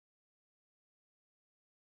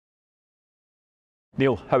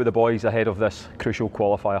Neil, how are the boys ahead of this crucial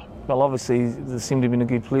qualifier? Well, obviously they seem to be in a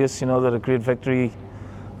good place. They had a great victory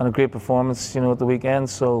and a great performance, at the weekend.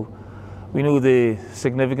 So we know the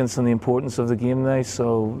significance and the importance of the game now.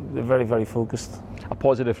 So they're very, very focused. A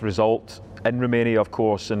positive result in Romania, of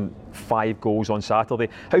course, and 5 goals on Saturday.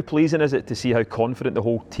 How pleasing is it to see how confident the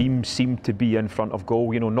whole team seemed to be in front of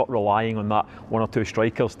goal? Not relying on that 1 or 2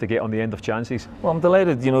 strikers to get on the end of chances. Well, I'm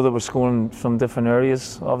delighted, that we're scoring from different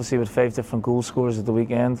areas. Obviously, with 5 different goal scorers at the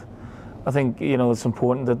weekend. I think it's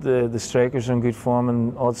important that the strikers are in good form,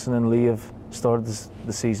 and Odson and Lee have started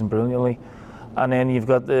the season brilliantly. And then you've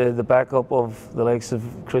got the backup of the likes of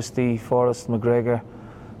Christie, Forrest, McGregor,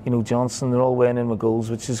 Johnson. They're all weighing in with goals,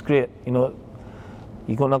 which is great.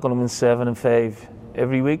 You're not going to win 7 and 5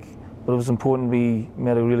 every week, but it was important we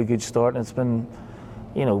made a really good start, and it's been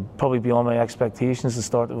probably beyond my expectations, the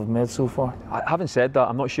start that we've made so far. Having said that,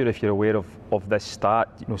 I'm not sure if you're aware of this stat.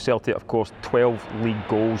 Celtic, of course, 12 league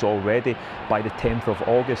goals already by the 10th of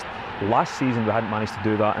August. Last season we hadn't managed to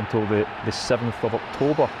do that until the 7th of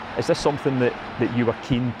October. Is this something that you were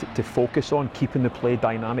keen to focus on, keeping the play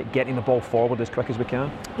dynamic, getting the ball forward as quick as we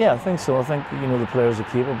can? Yeah, I think so. I think the players are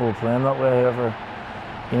capable of playing that way. However,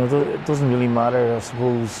 it doesn't really matter, I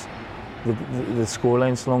suppose, the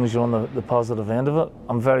scoreline, so long as you're on the positive end of it.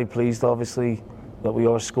 I'm very pleased, obviously, that we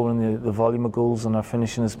are scoring the volume of goals, and our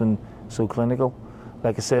finishing has been so clinical.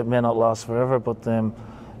 Like I said, it may not last forever, but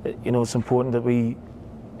it's important that we,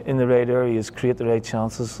 in the right areas, create the right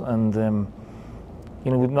chances. And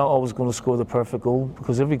we're not always going to score the perfect goal,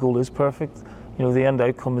 because every goal is perfect. The end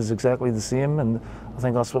outcome is exactly the same, and I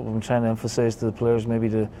think that's what we've been trying to emphasise to the players, maybe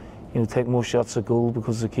to take more shots at goal,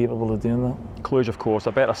 because they're capable of doing that. Cluj, of course,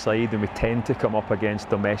 a better side than we tend to come up against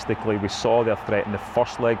domestically. We saw their threat in the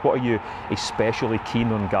first leg. What are you especially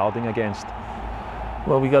keen on guarding against?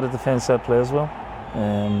 Well, we got to defend set play as well,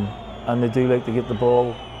 and they do like to get the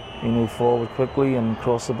ball, forward quickly and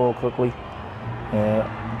cross the ball quickly.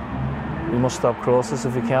 We must stop crosses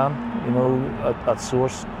if we can, at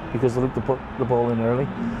source, because they look to put the ball in early.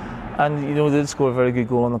 And they did score a very good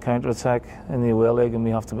goal on the counter-attack in the away leg, and we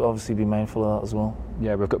have to obviously be mindful of that as well.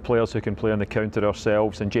 Yeah, we've got players who can play on the counter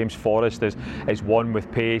ourselves, and James Forrest is one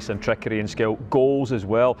with pace and trickery and skill. Goals as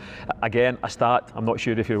well. Again, a stat, I'm not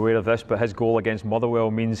sure if you're aware of this, but his goal against Motherwell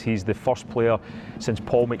means he's the first player since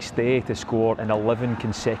Paul McStay to score in 11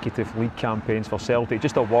 consecutive league campaigns for Celtic.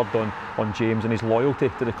 Just a word on James and his loyalty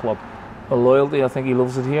to the club. Well, loyalty, I think he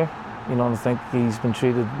loves it here. I think he's been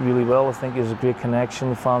treated really well. I think he has a great connection.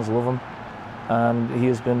 The fans love him, and he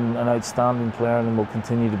has been an outstanding player, and will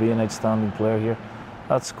continue to be an outstanding player here.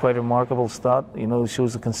 That's quite a remarkable stat. It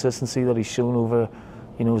shows the consistency that he's shown over,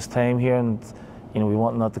 his time here, and we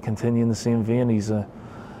want that to continue in the same vein. He's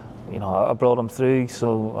I brought him through,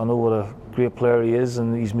 so I know what a great player he is,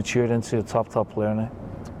 and he's matured into a top player now.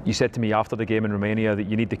 You said to me after the game in Romania that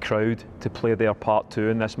you need the crowd to play their part too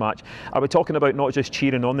in this match. Are we talking about not just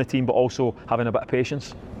cheering on the team, but also having a bit of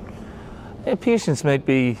patience? Yeah, patience might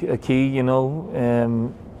be a key,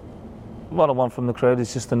 What I want from the crowd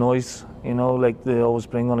is just the noise, like they always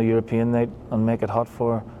bring on a European night, and make it hot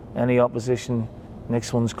for any opposition.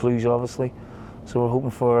 Next one's Cluj, obviously. So we're hoping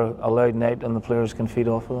for a loud night, and the players can feed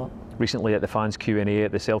off of that. Recently at the fans Q&A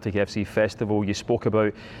at the Celtic FC Festival, you spoke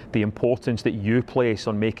about the importance that you place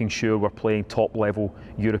on making sure we're playing top level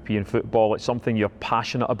European football. It's something you're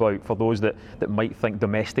passionate about for those that might think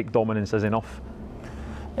domestic dominance is enough.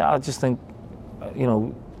 Yeah, I just think,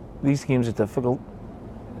 these games are difficult.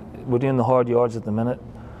 We're doing the hard yards at the minute.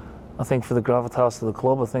 I think for the gravitas of the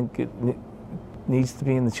club, I think it needs to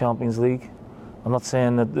be in the Champions League. I'm not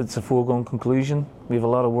saying that it's a foregone conclusion. We have a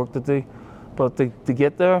lot of work to do. But to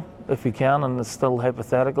get there, if we can, and it's still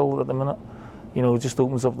hypothetical at the minute, it just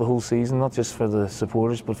opens up the whole season, not just for the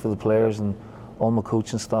supporters, but for the players and all my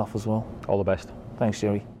coaching staff as well. All the best. Thanks,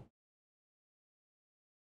 Gerry.